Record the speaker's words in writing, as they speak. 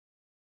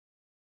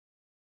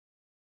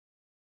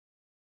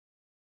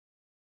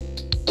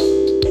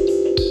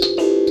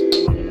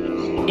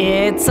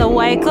It's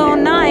Awake All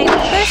Night,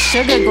 the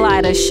Sugar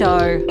Glider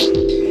Show.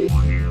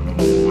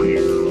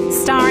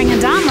 Starring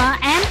Adama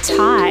and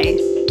Ty.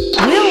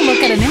 We'll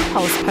look at an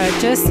impulse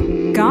purchase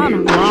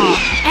gone wrong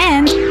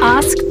and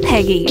ask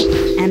Peggy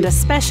and a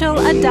special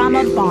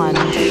Adama bond.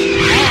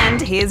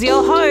 And here's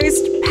your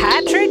host,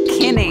 Patrick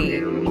Kinney.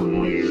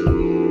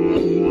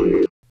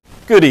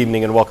 Good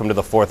evening and welcome to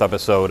the fourth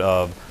episode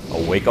of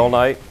Awake All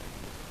Night,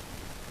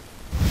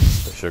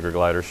 the Sugar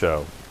Glider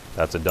Show.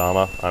 That's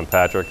Adama, I'm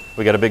Patrick.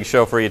 We got a big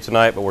show for you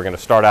tonight, but we're going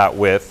to start out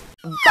with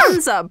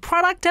Bonza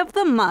Product of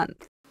the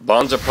Month.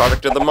 Bonza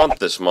Product of the Month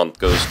this month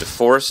goes to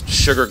Forest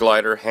Sugar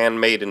Glider,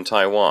 handmade in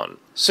Taiwan.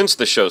 Since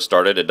the show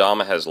started,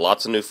 Adama has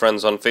lots of new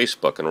friends on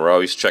Facebook, and we're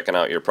always checking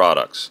out your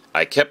products.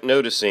 I kept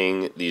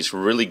noticing these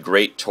really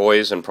great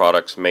toys and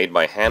products made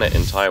by Hannah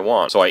in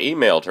Taiwan, so I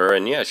emailed her,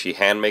 and yeah, she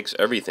hand makes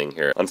everything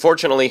here.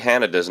 Unfortunately,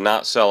 Hannah does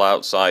not sell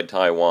outside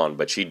Taiwan,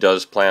 but she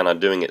does plan on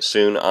doing it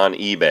soon on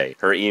eBay.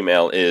 Her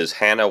email is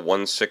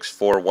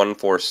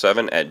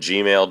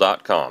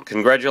hannah164147@gmail.com.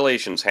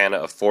 Congratulations, Hannah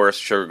of Forest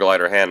Sugar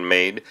Glider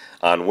Handmade,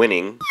 on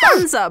winning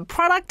Bonza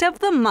Product of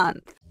the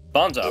Month.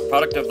 Bonza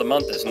Product of the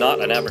Month is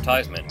not an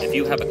advertisement. If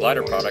you have a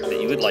glider product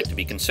that you would like to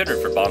be considered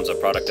for Bonza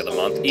Product of the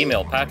Month,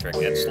 email Patrick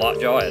at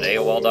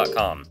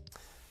slotjaw@aol.com.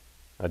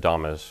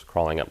 Adama is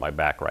crawling up my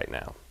back right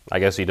now. I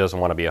guess he doesn't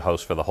want to be a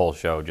host for the whole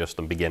show, just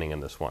the beginning in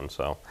this one,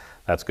 so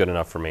that's good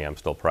enough for me. I'm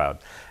still proud.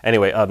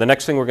 Anyway, the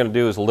next thing we're going to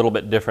do is a little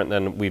bit different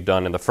than we've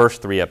done in the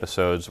first three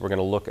episodes. We're going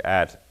to look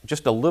at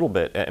just a little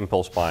bit at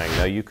impulse buying.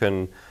 Now, you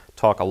can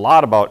talk a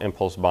lot about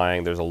impulse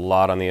buying. There's a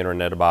lot on the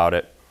internet about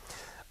it.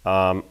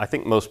 I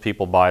think most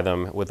people buy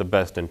them with the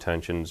best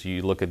intentions.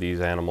 You look at these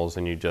animals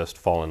and you just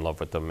fall in love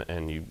with them,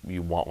 and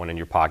you want one in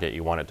your pocket.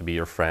 You want it to be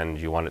your friend.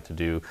 You want it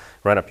to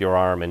run up your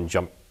arm and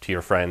jump to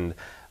your friend.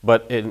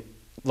 But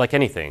like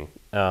anything,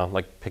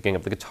 like picking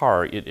up the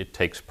guitar, it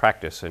takes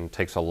practice and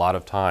takes a lot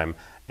of time,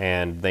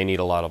 and they need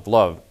a lot of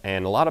love.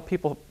 And a lot of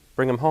people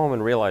bring them home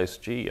and realize,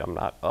 gee, I'm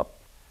not up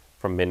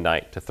from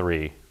midnight to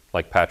 3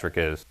 like Patrick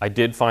is. I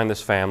did find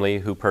this family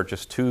who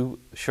purchased 2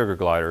 sugar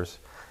gliders.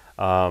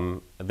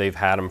 They've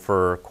had them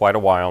for quite a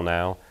while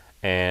now,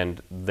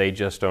 and they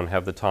just don't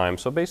have the time.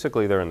 So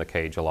basically, they're in the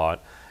cage a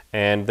lot.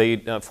 And they,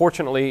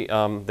 fortunately,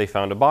 they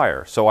found a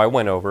buyer. So I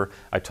went over,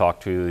 I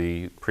talked to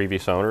the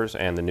previous owners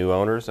and the new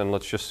owners, and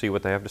let's just see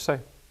what they have to say.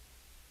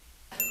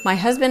 My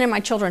husband and my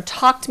children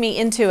talked me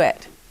into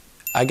it.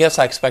 I guess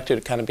I expected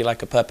it to kind of be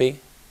like a puppy.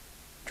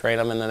 Train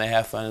them and then they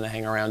have fun and they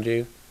hang around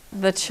you.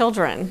 The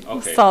children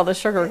saw the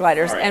sugar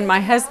gliders, and my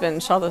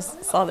husband saw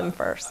them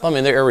first. Well, I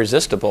mean, they're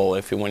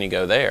irresistible when you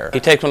go there. He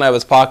takes one out of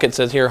his pocket,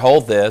 says, "Here,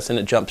 hold this," and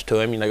it jumps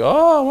to him. You go,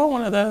 "Oh, I want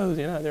one of those."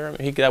 You know,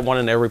 he got one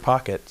in every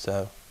pocket,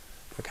 so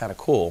they're kind of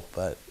cool.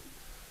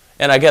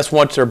 And I guess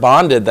once they're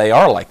bonded, they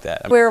are like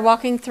that. We were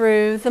walking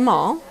through the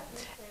mall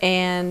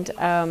and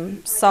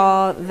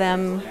saw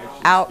them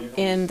out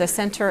in the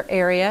center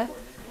area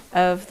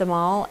of the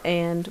mall,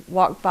 and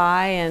walked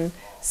by and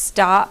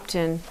stopped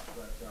and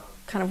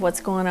kind of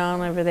what's going on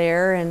over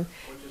there, and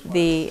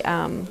the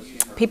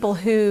people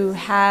who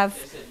have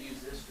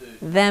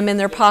them in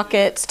their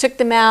pockets took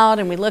them out,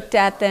 and we looked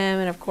at them,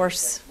 and of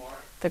course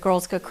the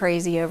girls go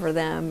crazy over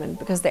them, and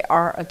because they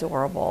are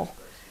adorable,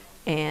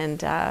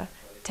 and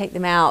take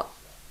them out.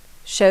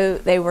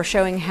 They were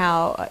showing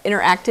how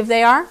interactive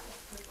they are.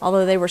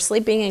 Although they were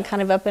sleeping and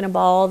kind of up in a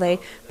ball, they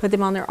put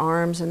them on their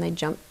arms and they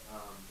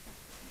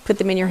put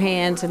them in your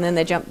hands, and then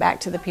they jump back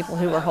to the people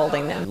who were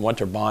holding them. Once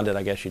they're bonded,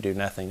 I guess you do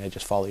nothing. They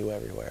just follow you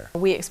everywhere.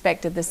 We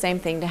expected the same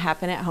thing to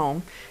happen at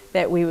home,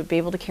 that we would be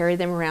able to carry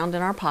them around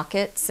in our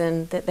pockets,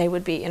 and that they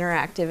would be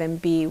interactive and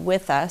be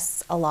with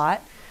us a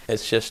lot.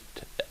 It's just,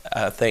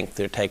 I think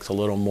there takes a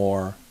little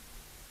more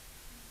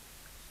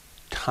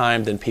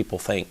time than people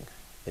think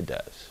it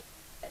does.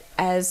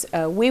 As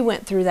we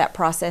went through that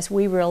process,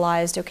 we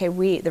realized, okay,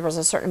 there was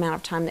a certain amount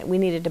of time that we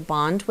needed to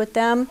bond with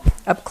them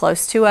up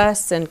close to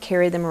us and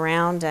carry them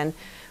around, and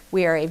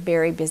we are a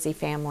very busy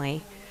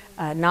family,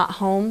 not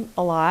home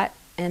a lot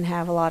and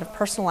have a lot of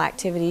personal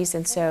activities,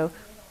 and so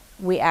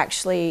we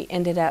actually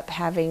ended up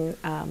having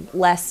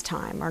less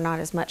time, or not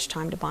as much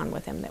time to bond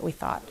with them that we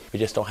thought. We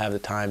just don't have the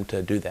time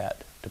to do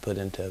that, to put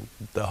into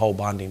the whole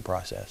bonding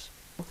process.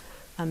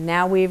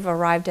 Now we've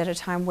arrived at a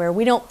time where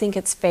we don't think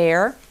it's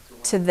fair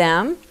to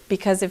them,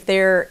 because if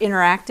they're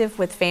interactive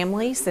with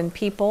families and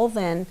people,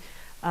 then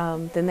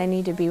they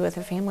need to be with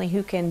a family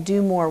who can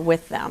do more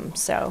with them.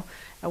 So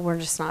we're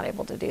just not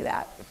able to do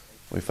that.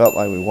 We felt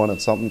like we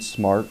wanted something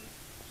smart,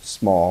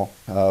 small.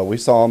 We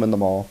saw them in the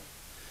mall,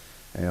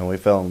 and we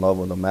fell in love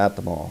with them at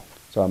the mall.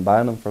 So I'm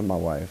buying them for my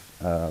wife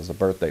as a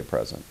birthday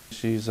present.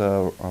 She's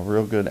a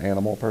real good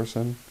animal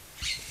person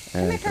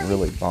and can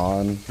really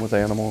bond with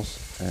animals,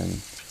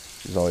 and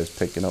she's always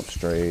picking up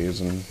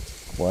strays and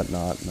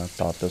whatnot, and I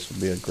thought this would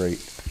be a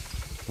great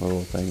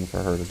little thing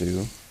for her to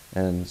do,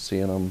 and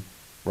seeing them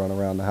run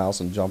around the house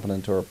and jumping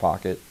into her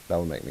pocket, that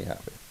would make me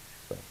happy.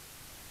 So.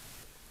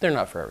 They're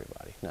not for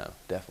everybody, no,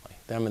 definitely.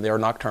 I mean, they're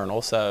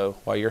nocturnal, so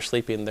while you're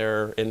sleeping,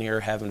 they're in here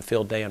having a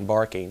field day and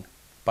barking.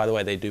 By the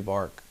way, they do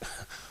bark.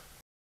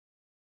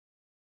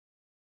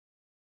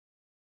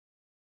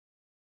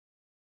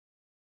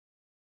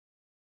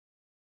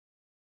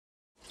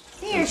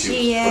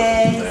 she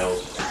is.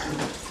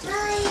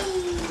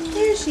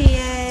 There she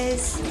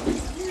is.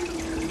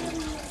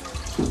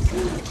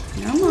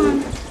 Come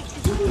on.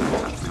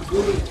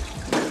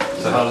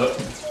 So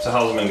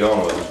how's it been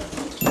going with them?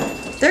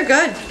 They're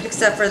good,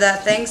 except for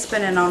that thing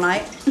spinning all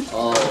night.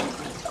 Oh.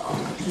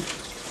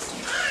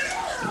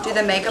 Do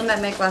they make them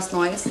that make less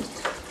noise?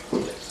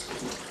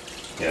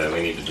 Yeah,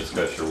 we need to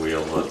discuss your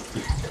wheel, but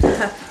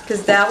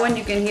Because that one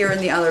you can hear in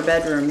the other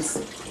bedrooms.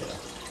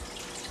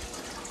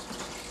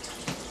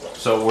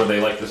 so were they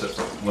like this at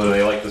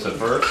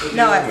first?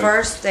 No, at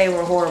first they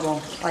were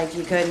horrible. Like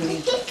you couldn't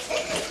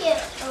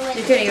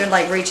even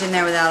like reach in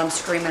there without them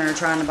screaming or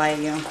trying to bite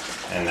you.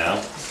 And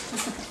now?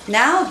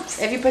 Now,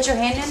 if you put your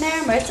hand in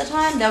there, most of the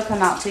time they'll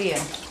come out to you.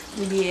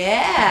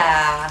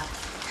 Yeah.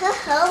 Her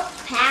whole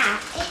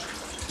pack.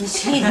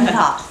 She's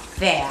not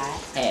fat.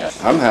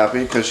 I'm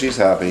happy because she's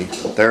happy.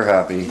 They're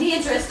happy. Me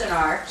and Tristan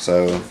are.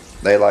 So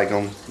they like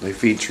them. They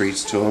feed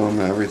treats to them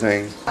and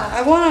everything.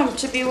 I want them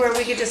to be where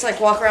we could just like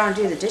walk around and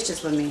do the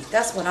dishes with me.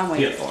 That's what I'm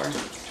waiting for.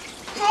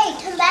 Hey,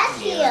 come back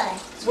here.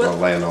 Well,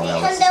 laying on Come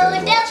Alex's over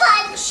head. the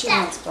punch. She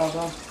wants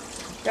Bobo.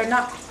 They're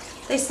not.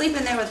 They sleep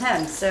in there with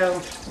him,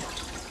 so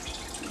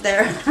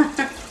they're.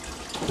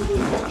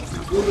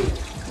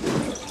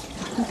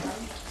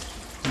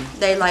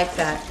 They like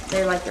that.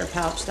 They like their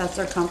pouch. That's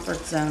their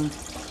comfort zone.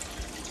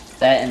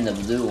 That and the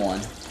blue one.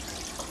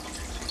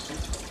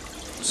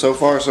 So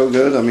far, so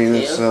good. I mean,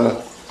 it's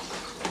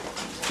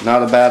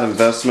not a bad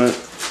investment.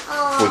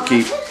 We'll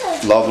keep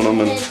loving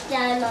them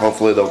and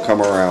hopefully they'll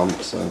come around.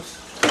 So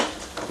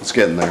it's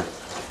getting there.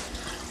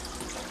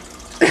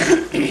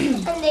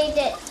 And they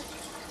did.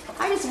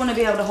 I just want to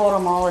be able to hold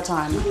them all the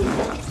time.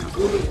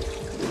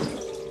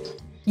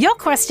 Your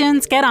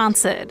questions get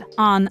answered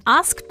on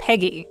Ask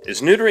Peggy.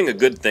 Is neutering a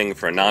good thing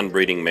for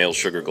non-breeding male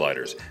sugar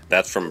gliders?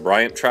 That's from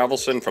Bryant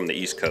Travelson from the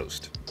East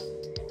Coast.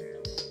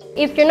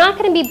 If you're not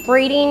going to be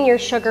breeding your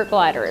sugar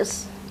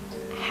gliders,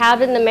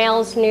 having the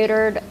males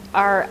neutered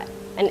are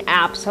an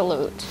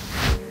absolute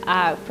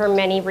for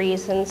many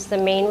reasons. The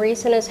main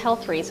reason is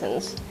health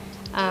reasons.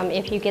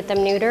 If you get them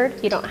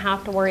neutered, you don't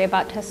have to worry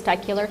about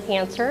testicular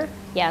cancer.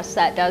 Yes,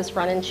 that does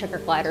run in sugar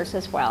gliders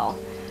as well.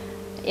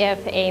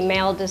 If a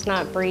male does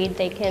not breed,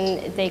 they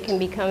can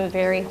become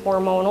very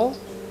hormonal,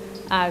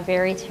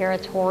 very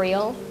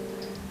territorial,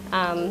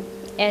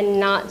 and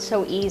not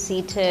so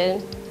easy to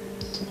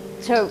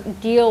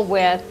deal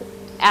with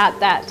at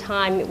that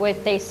time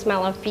if they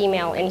smell a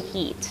female in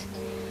heat.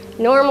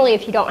 Normally,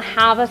 if you don't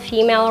have a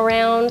female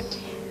around,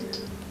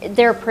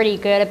 they're pretty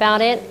good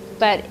about it,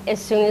 but as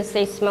soon as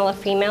they smell a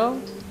female,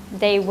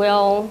 they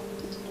will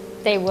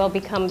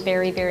become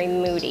very, very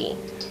moody.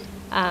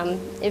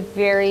 It's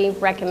very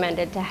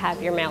recommended to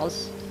have your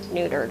males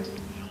neutered.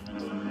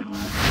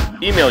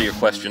 Email your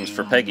questions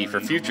for Peggy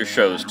for future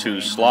shows to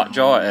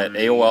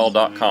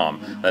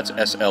slotjaw@aol.com. That's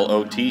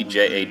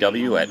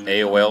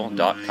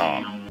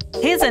slotjaw@aol.com.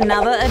 Here's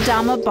another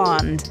Adama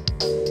Bond.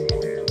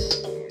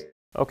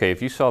 Okay,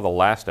 if you saw the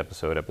last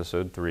episode,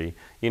 episode 3,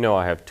 you know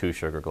I have 2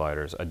 sugar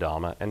gliders,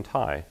 Adama and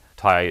Ty.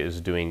 Ty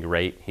is doing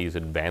great, he's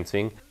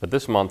advancing, but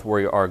this month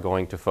we are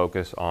going to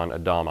focus on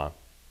Adama.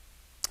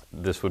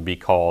 This would be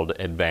called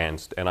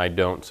advanced, and I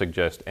don't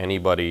suggest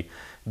anybody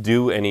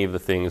do any of the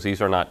things.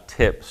 These are not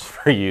tips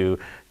for you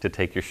to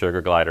take your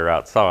sugar glider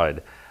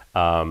outside.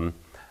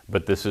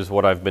 But this is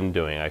what I've been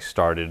doing. I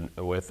started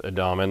with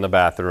Adama in the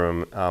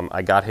bathroom.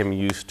 I got him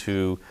used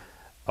to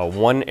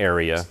one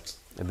area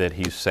that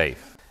he's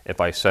safe. If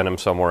I send him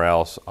somewhere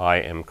else, I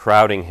am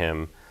crowding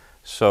him.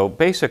 So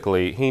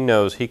basically, he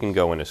knows he can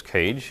go in his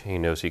cage, he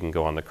knows he can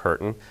go on the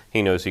curtain,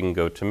 he knows he can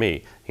go to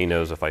me. He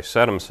knows if I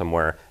set him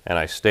somewhere and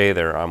I stay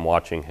there, I'm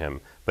watching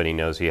him, but he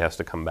knows he has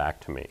to come back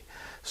to me.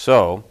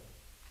 So,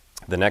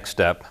 the next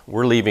step,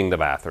 we're leaving the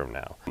bathroom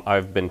now.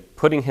 I've been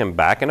putting him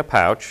back in a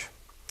pouch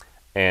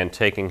and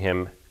taking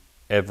him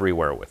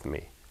everywhere with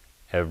me,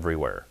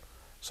 everywhere.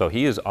 So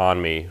he is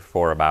on me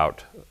for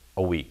about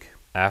a week.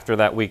 After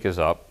that week is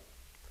up,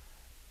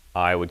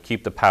 I would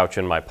keep the pouch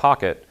in my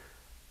pocket,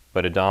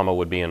 but Adama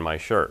would be in my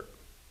shirt.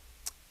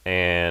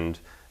 And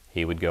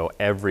he would go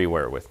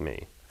everywhere with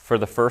me. For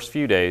the first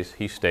few days,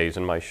 he stays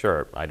in my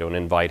shirt. I don't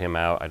invite him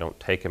out, I don't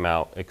take him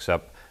out,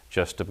 except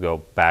just to go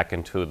back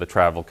into the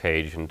travel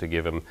cage and to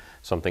give him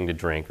something to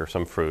drink or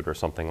some fruit or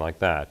something like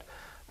that.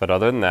 But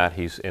other than that,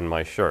 he's in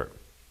my shirt.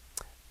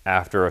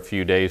 After a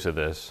few days of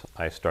this,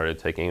 I started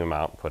taking him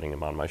out, putting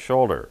him on my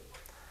shoulder.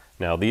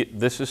 Now,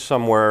 this is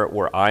somewhere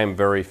where I am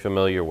very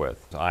familiar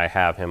with. I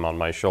have him on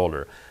my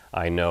shoulder.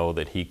 I know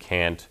that he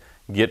can't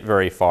get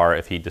very far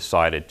if he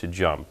decided to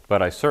jump,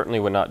 but I certainly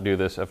would not do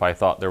this if I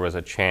thought there was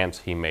a chance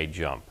he may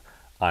jump.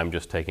 I'm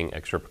just taking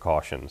extra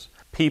precautions.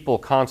 People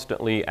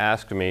constantly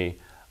ask me,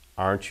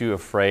 aren't you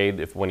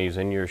afraid if when he's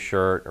in your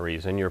shirt or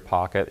he's in your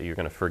pocket, you're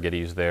going to forget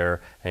he's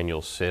there and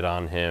you'll sit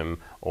on him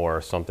or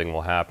something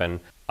will happen?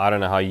 I don't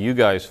know how you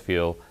guys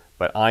feel,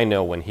 but I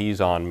know when he's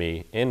on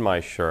me, in my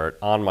shirt,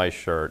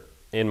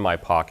 in my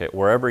pocket,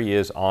 wherever he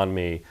is on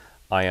me,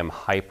 I am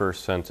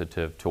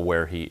hypersensitive to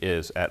where he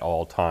is at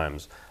all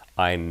times.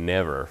 I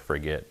never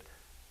forget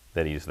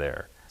that he's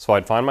there. So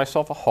I'd find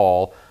myself a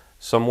hall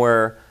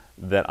somewhere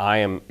that I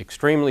am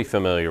extremely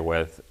familiar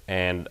with,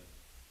 and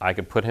I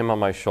could put him on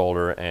my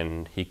shoulder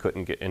and he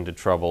couldn't get into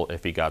trouble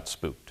if he got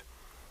spooked.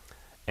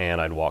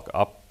 And I'd walk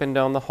up and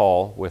down the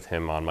hall with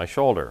him on my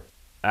shoulder.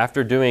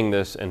 After doing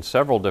this in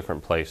several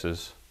different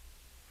places,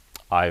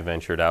 I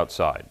ventured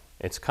outside.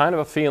 It's kind of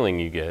a feeling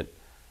you get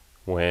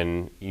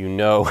when you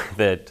know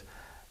that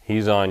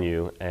he's on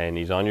you and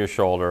he's on your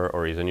shoulder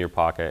or he's in your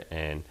pocket,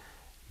 and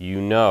you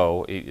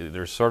know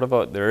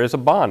there is a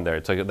bond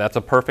there. That's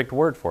a perfect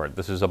word for it.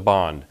 This is a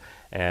bond.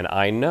 And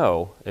I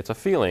know, it's a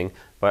feeling,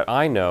 but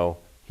I know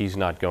he's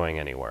not going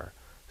anywhere.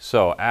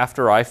 So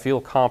after I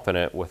feel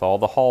confident with all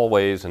the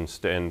hallways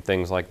and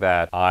things like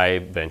that, I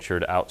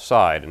ventured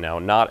outside. Now,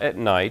 not at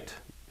night,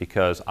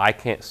 because I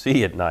can't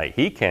see at night.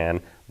 He can,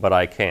 but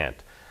I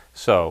can't.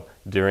 So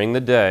during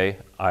the day,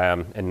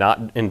 and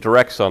not in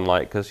direct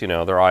sunlight, because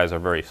their eyes are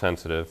very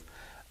sensitive,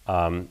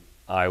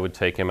 I would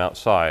take him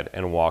outside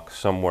and walk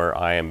somewhere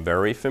I am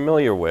very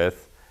familiar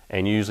with,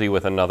 and usually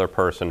with another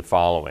person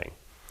following.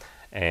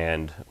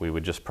 And we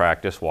would just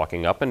practice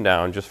walking up and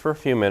down just for a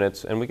few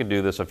minutes, and we could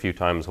do this a few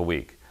times a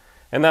week.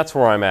 And that's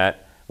where I'm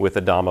at with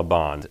the Dama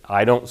Bond.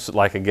 I don't,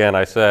 like again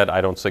I said,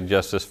 I don't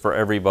suggest this for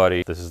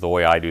everybody. This is the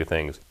way I do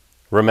things.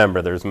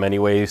 Remember, there's many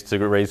ways to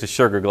raise a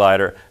sugar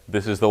glider.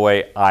 This is the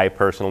way I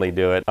personally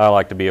do it. I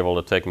like to be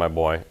able to take my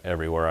boy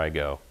everywhere I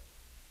go.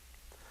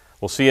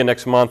 We'll see you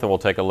next month, and we'll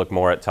take a look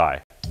more at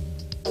Ty.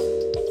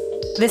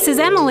 This is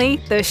Emily,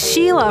 the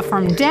Sheila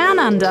from Down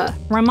Under,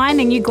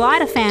 reminding you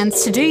glider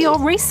fans to do your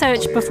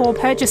research before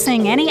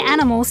purchasing any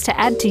animals to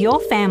add to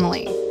your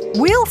family.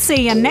 We'll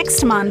see you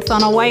next month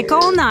on Awake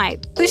All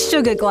Night, the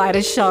Sugar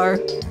Glider Show.